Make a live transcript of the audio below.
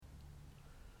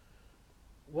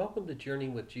Welcome to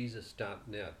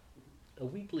JourneyWithJesus.net, a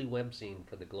weekly webzine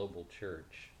for the global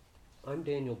church. I'm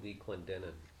Daniel B.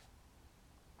 Clendenin.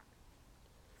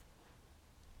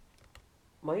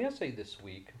 My essay this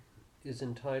week is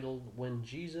entitled When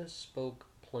Jesus Spoke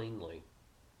Plainly,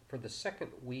 for the second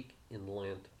week in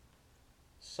Lent,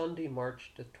 Sunday,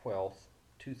 March the 12th,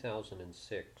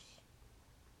 2006.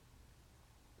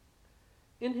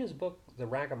 In his book, The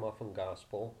Ragamuffin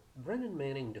Gospel, Brennan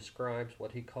Manning describes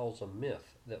what he calls a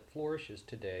myth that flourishes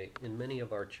today in many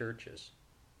of our churches.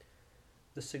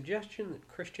 The suggestion that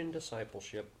Christian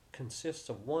discipleship consists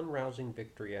of one rousing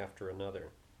victory after another.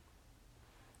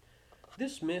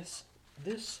 This myth,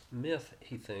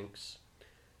 he thinks,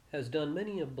 has done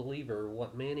many a believer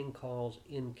what Manning calls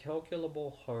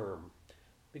incalculable harm,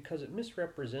 because it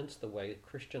misrepresents the way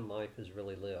Christian life is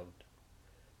really lived.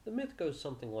 The myth goes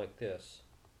something like this.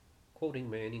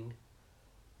 Quoting Manning,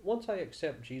 "Once I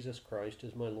accept Jesus Christ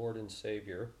as my Lord and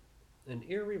Savior, an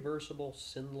irreversible,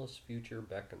 sinless future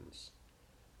beckons.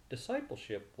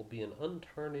 Discipleship will be an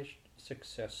untarnished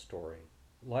success story.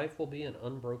 Life will be an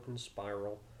unbroken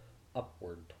spiral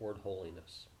upward toward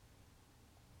holiness."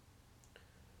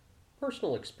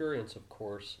 Personal experience, of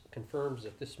course, confirms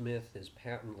that this myth is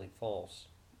patently false,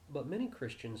 but many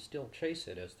Christians still chase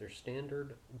it as their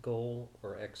standard goal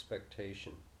or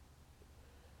expectation.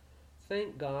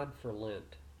 Thank God for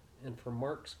Lent and for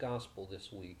Mark's Gospel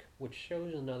this week, which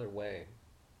shows another way.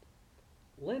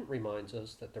 Lent reminds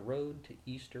us that the road to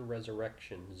Easter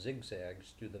resurrection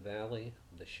zigzags through the valley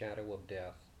of the shadow of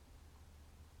death.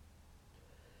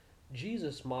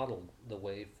 Jesus modeled the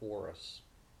way for us.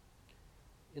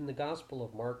 In the Gospel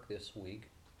of Mark this week,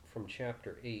 from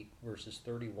chapter 8, verses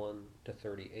 31 to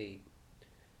 38,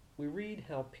 we read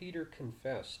how Peter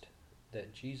confessed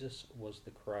that Jesus was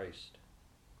the Christ.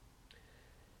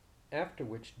 After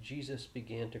which Jesus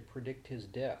began to predict his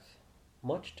death,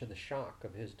 much to the shock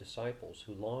of his disciples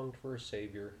who longed for a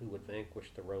Savior who would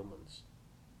vanquish the Romans.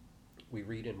 We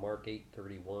read in Mark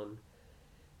 8:31,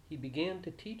 "He began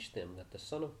to teach them that the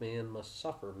Son of Man must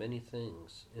suffer many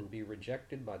things and be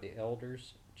rejected by the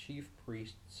elders, chief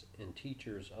priests, and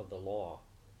teachers of the law,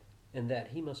 and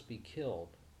that he must be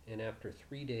killed, and after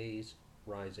 3 days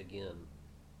rise again."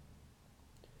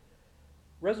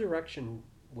 Resurrection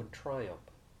would triumph,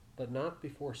 but not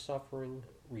before suffering,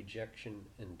 rejection,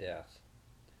 and death.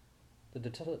 The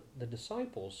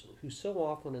disciples, who so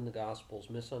often in the Gospels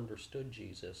misunderstood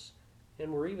Jesus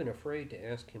and were even afraid to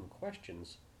ask him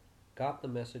questions, got the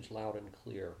message loud and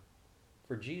clear.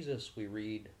 For Jesus, we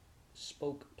read,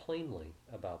 spoke plainly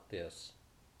about this,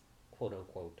 quote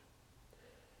unquote.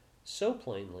 So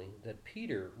plainly that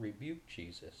Peter rebuked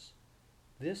Jesus.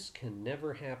 "This can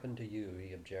never happen to you,"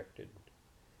 he objected.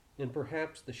 In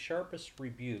perhaps the sharpest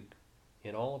rebuke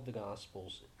in all of the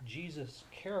Gospels, Jesus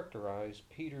characterized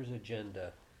Peter's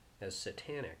agenda as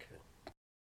satanic.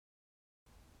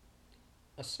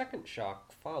 A second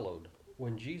shock followed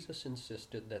when Jesus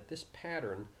insisted that this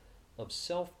pattern of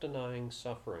self-denying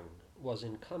suffering was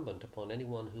incumbent upon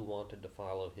anyone who wanted to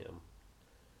follow him.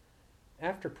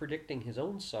 After predicting his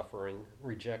own suffering,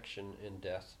 rejection, and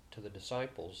death to the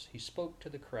disciples, he spoke to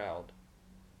the crowd.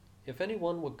 "If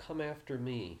anyone would come after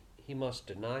me, he must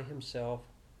deny himself,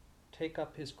 take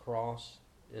up his cross,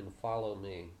 and follow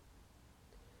me.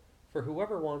 For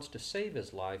whoever wants to save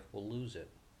his life will lose it,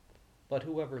 but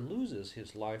whoever loses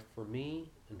his life for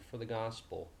me and for the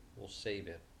gospel will save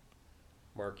it."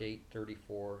 Mark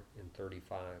 8:34 and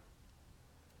 35.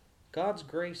 God's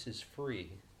grace is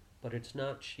free, but it's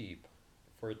not cheap,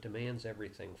 for it demands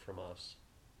everything from us.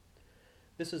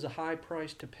 This is a high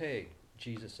price to pay,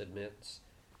 Jesus admits,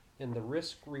 and the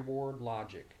risk-reward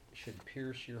logic should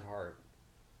pierce your heart.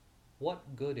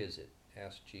 "What good is it,"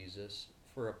 asked Jesus,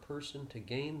 "for a person to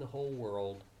gain the whole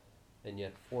world and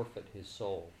yet forfeit his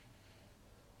soul?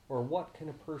 Or what can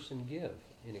a person give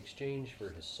in exchange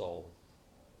for his soul?"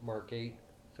 Mark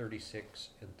 8:36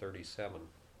 and 37.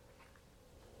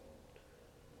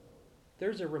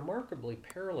 There's a remarkably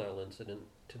parallel incident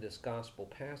to this gospel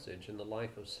passage in the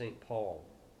life of St. Paul.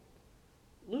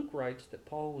 Luke writes that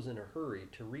Paul was in a hurry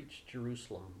to reach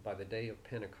Jerusalem by the day of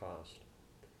Pentecost.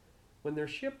 When their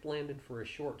ship landed for a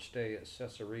short stay at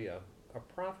Caesarea, a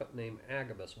prophet named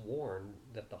Agabus warned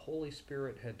that the Holy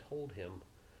Spirit had told him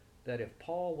that if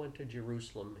Paul went to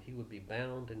Jerusalem, he would be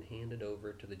bound and handed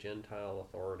over to the Gentile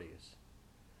authorities.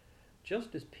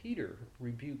 Just as Peter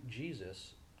rebuked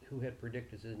Jesus, who had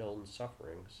predicted his own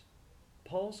sufferings,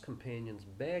 Paul's companions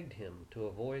begged him to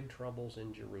avoid troubles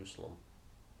in Jerusalem.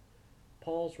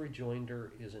 Paul's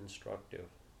rejoinder is instructive.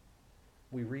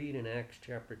 We read in Acts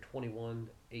chapter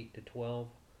 21, 8-12,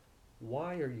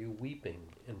 "Why are you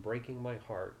weeping and breaking my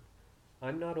heart?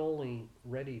 I'm not only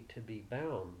ready to be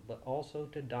bound, but also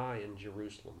to die in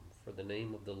Jerusalem for the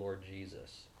name of the Lord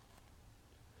Jesus.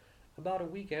 About a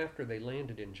week after they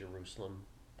landed in Jerusalem,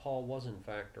 Paul was in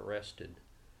fact arrested,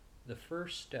 the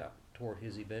first step toward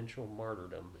his eventual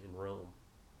martyrdom in Rome.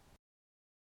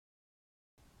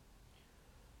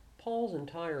 Paul's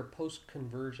entire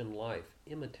post-conversion life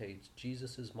imitates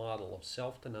Jesus' model of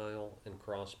self-denial and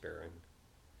cross-bearing.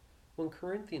 When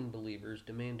Corinthian believers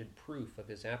demanded proof of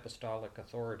his apostolic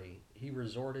authority, he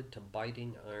resorted to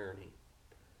biting irony.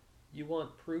 "You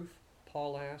want proof?"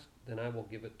 Paul asked. "Then I will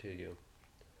give it to you.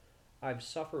 I've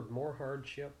suffered more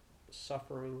hardship,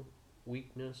 suffering,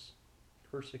 weakness,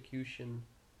 persecution,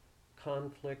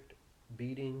 conflict,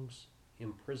 beatings,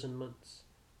 imprisonments,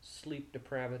 sleep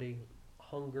depravity,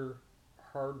 hunger,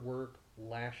 hard work,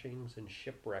 lashings, and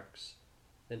shipwrecks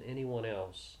than anyone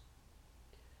else."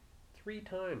 3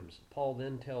 times Paul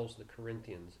then tells the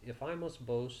Corinthians, "If I must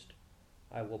boast,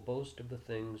 I will boast of the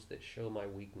things that show my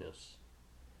weakness."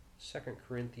 2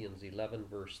 Corinthians 11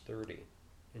 verse 30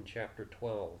 and chapter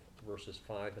 12 verses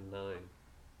 5 and 9.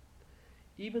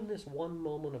 Even this one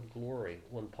moment of glory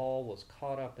when Paul was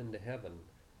caught up into heaven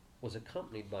was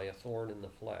accompanied by a thorn in the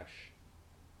flesh.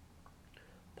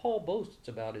 Paul boasts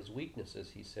about his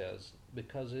weaknesses, he says,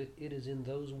 because it is in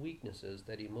those weaknesses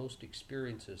that he most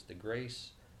experiences the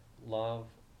grace, love,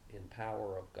 and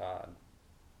power of God.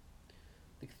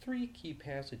 The 3 key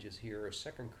passages here are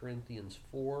 2 Corinthians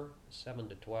 4,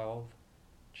 7-12,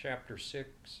 chapter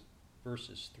 6,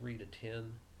 verses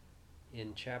 3-10,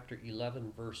 and chapter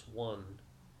 11, verse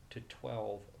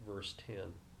 1-12, verse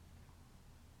 10.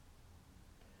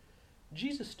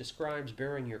 Jesus describes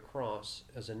bearing your cross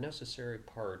as a necessary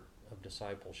part of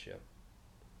discipleship.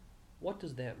 What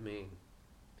does that mean?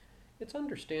 It's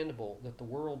understandable that the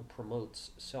world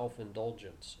promotes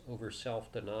self-indulgence over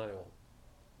self-denial,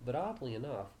 but oddly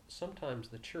enough, sometimes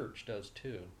the church does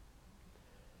too.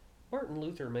 Martin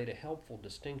Luther made a helpful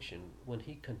distinction when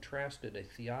he contrasted a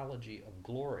theology of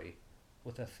glory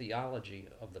with a theology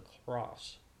of the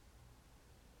cross.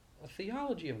 A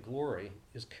theology of glory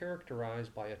is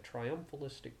characterized by a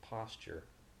triumphalistic posture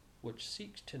which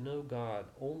seeks to know God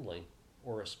only,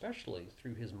 or especially,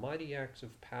 through his mighty acts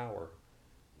of power,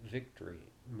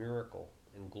 victory, miracle,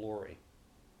 and glory.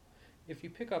 If you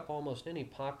pick up almost any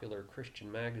popular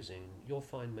Christian magazine, you'll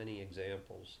find many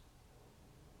examples.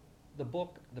 The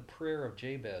book The Prayer of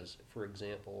Jabez, for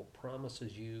example,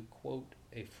 promises you, quote,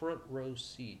 "a front row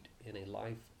seat in a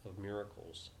life of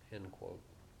miracles," end quote.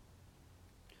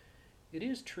 It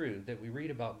is true that we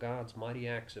read about God's mighty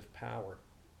acts of power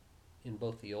in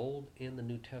both the Old and the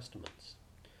New Testaments.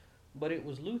 But it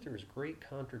was Luther's great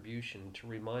contribution to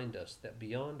remind us that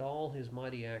beyond all his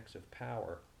mighty acts of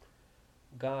power,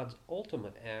 God's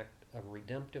ultimate act of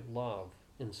redemptive love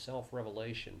and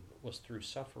self-revelation was through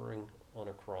suffering on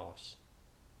a cross.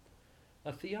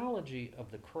 A theology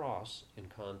of the cross, in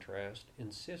contrast,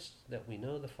 insists that we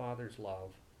know the Father's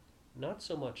love not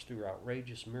so much through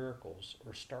outrageous miracles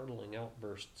or startling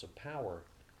outbursts of power,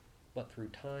 but through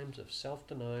times of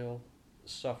self-denial,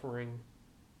 suffering,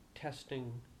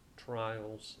 testing,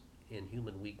 trials, and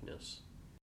human weakness.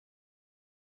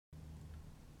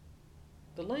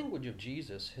 The language of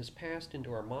Jesus has passed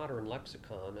into our modern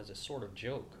lexicon as a sort of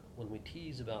joke when we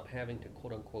tease about having to,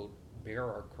 quote-unquote,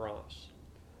 bear our cross.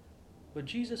 But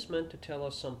Jesus meant to tell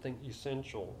us something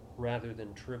essential rather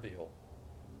than trivial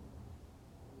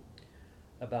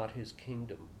about his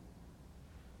kingdom.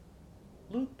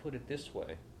 Luke put it this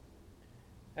way.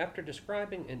 After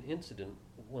describing an incident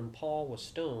when Paul was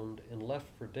stoned and left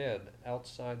for dead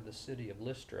outside the city of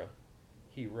Lystra,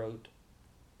 he wrote,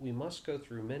 "We must go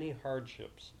through many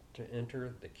hardships to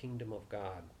enter the kingdom of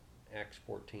God." Acts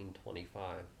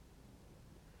 14:25.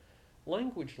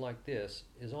 Language like this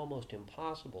is almost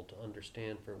impossible to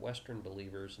understand for Western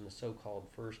believers in the so-called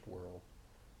First World,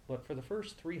 but for the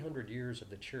first 300 years of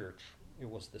the Church, it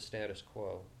was the status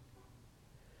quo.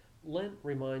 Lent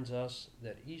reminds us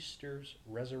that Easter's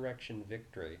resurrection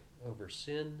victory over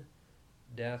sin,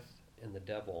 death, and the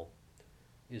devil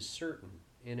is certain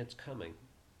in its coming,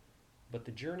 but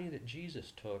the journey that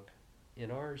Jesus took,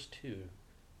 and ours too,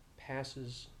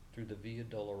 passes through the Via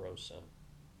Dolorosa.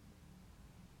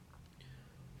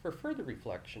 For further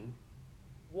reflection,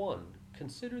 1.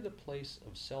 Consider the place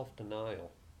of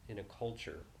self-denial in a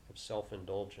culture of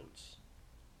self-indulgence.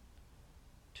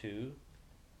 2.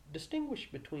 Distinguish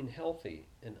between healthy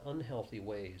and unhealthy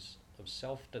ways of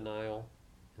self-denial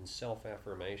and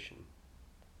self-affirmation.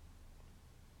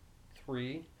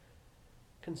 3.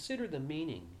 Consider the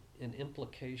meaning and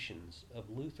implications of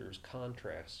Luther's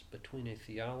contrast between a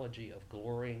theology of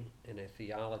glory and a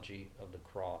theology of the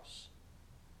cross.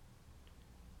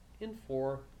 In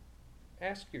 4,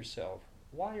 ask yourself,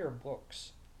 why are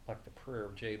books like The Prayer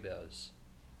of Jabez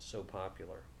so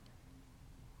popular?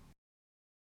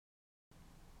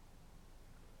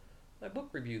 My book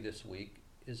review this week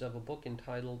is of a book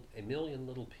entitled A Million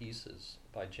Little Pieces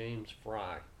by James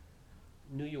Fry,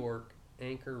 New York,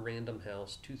 Anchor Random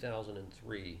House,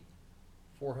 2003,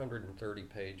 430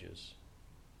 pages.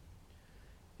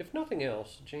 If nothing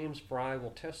else, James Fry will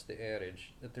test the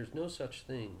adage that there's no such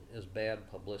thing as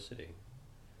bad publicity.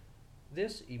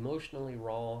 This emotionally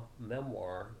raw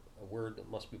memoir, a word that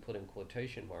must be put in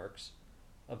quotation marks,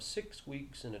 of 6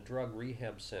 weeks in a drug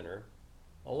rehab center,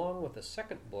 along with a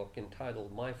second book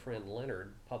entitled My Friend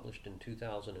Leonard, published in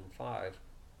 2005,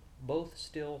 both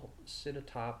still sit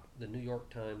atop the New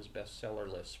York Times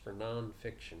bestseller list for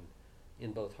nonfiction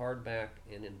in both hardback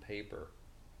and in paper.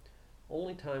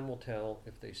 Only time will tell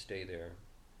if they stay there.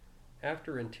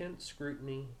 After intense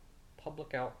scrutiny,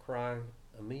 public outcry,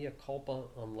 a mea culpa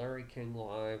on Larry King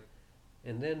Live,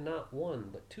 and then not one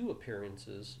but 2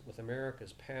 appearances with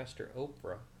America's pastor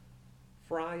Oprah,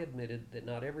 Fry admitted that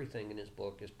not everything in his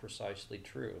book is precisely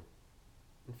true.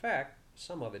 In fact,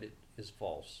 some of it is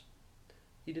false.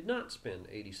 He did not spend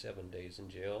 87 days in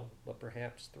jail, but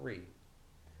perhaps 3.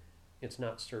 It's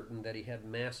not certain that he had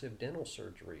massive dental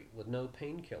surgery with no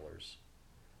painkillers.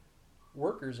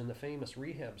 Workers in the famous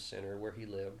rehab center where he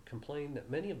lived complained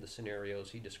that many of the scenarios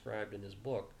he described in his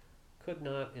book could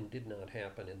not and did not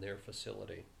happen in their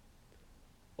facility.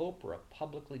 Oprah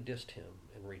publicly dissed him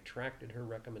and retracted her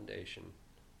recommendation.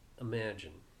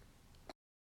 Imagine.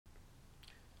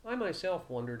 I myself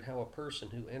wondered how a person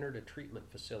who entered a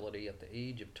treatment facility at the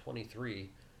age of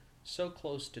 23, so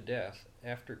close to death,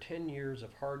 after 10 years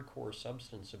of hardcore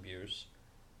substance abuse,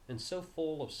 and so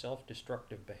full of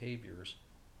self-destructive behaviors,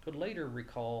 could later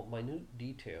recall minute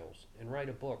details and write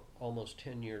a book almost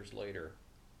 10 years later.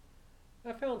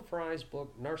 I found Fry's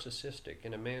book narcissistic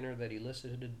in a manner that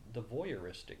elicited the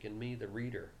voyeuristic in me, the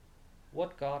reader.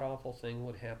 What god-awful thing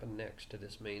would happen next to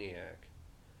this maniac?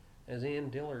 As Ann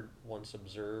Dillard once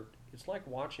observed, it's like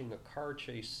watching a car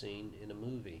chase scene in a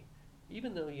movie.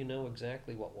 Even though you know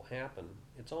exactly what will happen,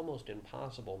 it's almost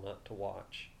impossible not to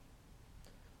watch.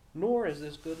 Nor is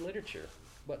this good literature,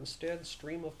 but instead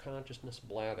stream of consciousness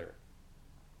blather.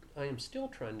 I am still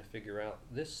trying to figure out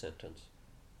this sentence,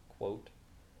 quote,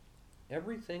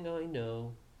 everything I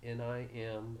know and I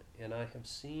am and I have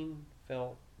seen,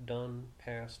 felt, done,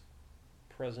 past,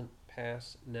 present,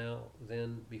 past, now,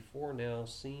 then, before now,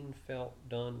 seen, felt,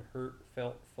 done, hurt,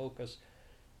 felt, focus,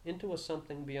 into a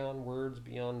something beyond words,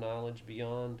 beyond knowledge,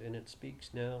 beyond, and it speaks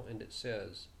now and it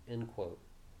says, end quote.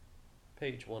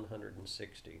 Page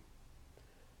 160.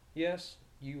 Yes,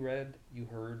 you read, you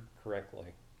heard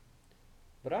correctly.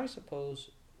 But I suppose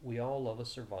we all love a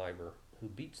survivor who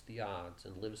beats the odds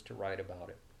and lives to write about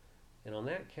it. And on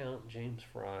that count, James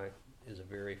Fry is a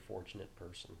very fortunate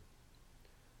person.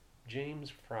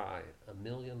 James Fry, A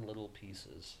Million Little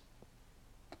Pieces.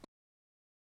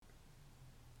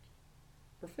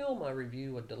 For film, I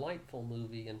review a delightful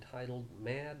movie entitled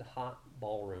Mad Hot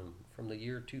Ballroom from the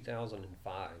year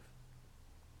 2005.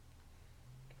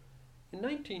 In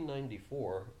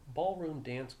 1994, ballroom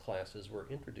dance classes were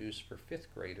introduced for 5th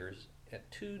graders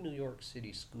at 2 New York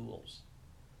City schools.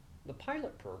 The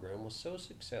pilot program was so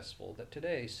successful that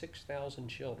today 6,000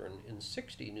 children in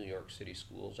 60 New York City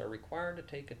schools are required to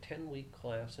take a 10-week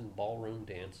class in ballroom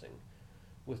dancing,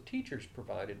 with teachers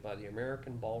provided by the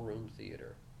American Ballroom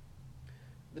Theater.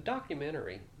 The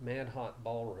documentary, Mad Hot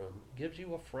Ballroom, gives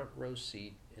you a front row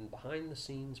seat and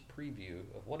behind-the-scenes preview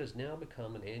of what has now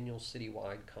become an annual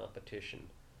citywide competition.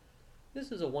 This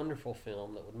is a wonderful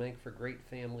film that would make for great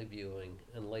family viewing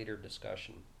and later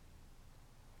discussion.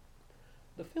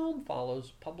 The film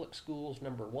follows Public Schools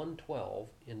number 112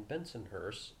 in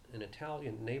Bensonhurst, an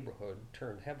Italian neighborhood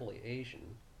turned heavily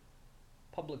Asian,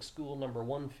 Public School number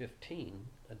 115,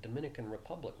 a Dominican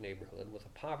Republic neighborhood with a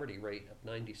poverty rate of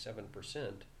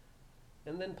 97%,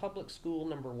 and then Public School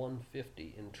number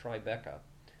 150 in Tribeca,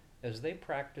 as they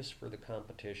practice for the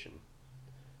competition.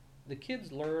 The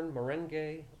kids learn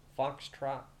merengue,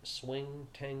 foxtrot, swing,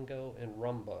 tango, and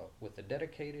rumba with the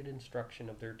dedicated instruction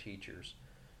of their teachers,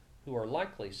 who are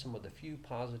likely some of the few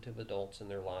positive adults in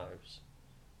their lives.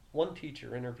 One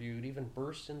teacher interviewed even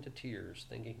bursts into tears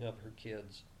thinking of her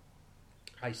kids.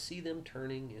 I see them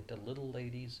turning into little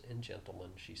ladies and gentlemen,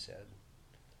 she said.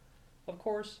 Of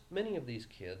course, many of these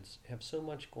kids have so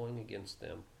much going against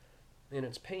them, and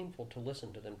it's painful to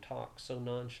listen to them talk so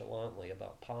nonchalantly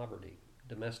about poverty,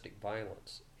 domestic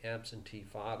violence, absentee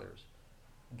fathers,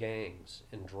 gangs,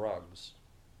 and drugs.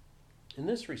 In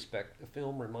this respect, the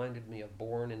film reminded me of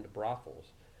Born into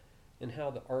Brothels, and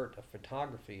how the art of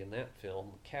photography in that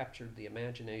film captured the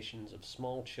imaginations of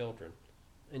small children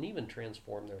and even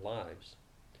transformed their lives.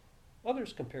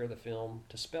 Others compare the film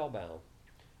to Spellbound.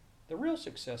 The real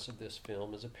success of this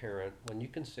film is apparent when you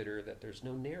consider that there's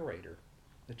no narrator.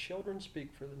 The children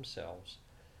speak for themselves,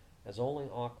 as only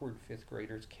awkward fifth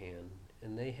graders can,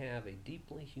 and they have a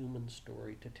deeply human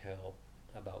story to tell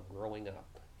about growing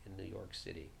up in New York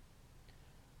City.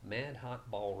 Mad Hot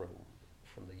Ballroom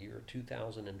from the year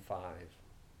 2005.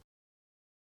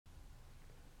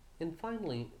 And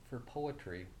finally, for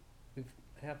poetry, we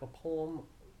have a poem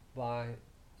by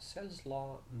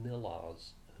Czeslaw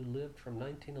Milosz, who lived from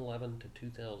 1911 to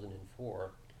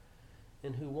 2004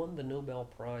 and who won the Nobel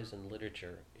Prize in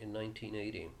Literature in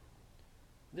 1980.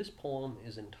 This poem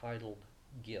is entitled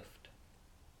Gift.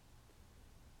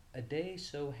 A day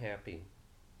so happy.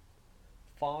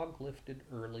 Fog lifted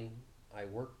early, I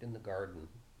worked in the garden.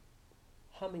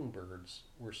 Hummingbirds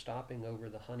were stopping over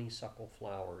the honeysuckle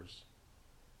flowers.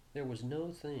 There was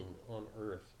no thing on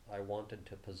earth I wanted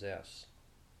to possess.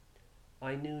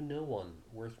 I knew no one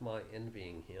worth my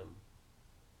envying him.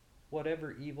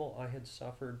 Whatever evil I had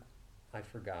suffered, I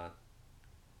forgot.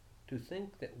 To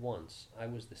think that once I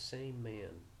was the same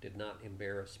man did not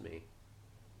embarrass me.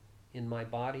 In my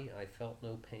body I felt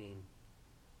no pain.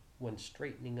 When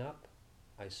straightening up,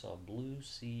 I saw blue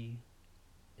sea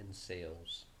and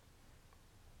sails.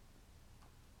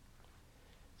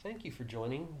 Thank you for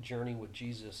joining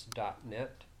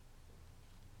JourneyWithJesus.net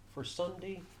for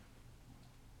Sunday,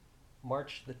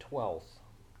 March the 12th,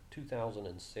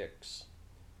 2006.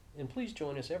 And please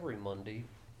join us every Monday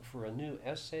for a new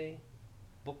essay,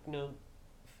 book note,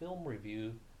 film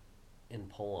review, and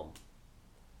poem.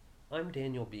 I'm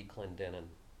Daniel B. Clendenin.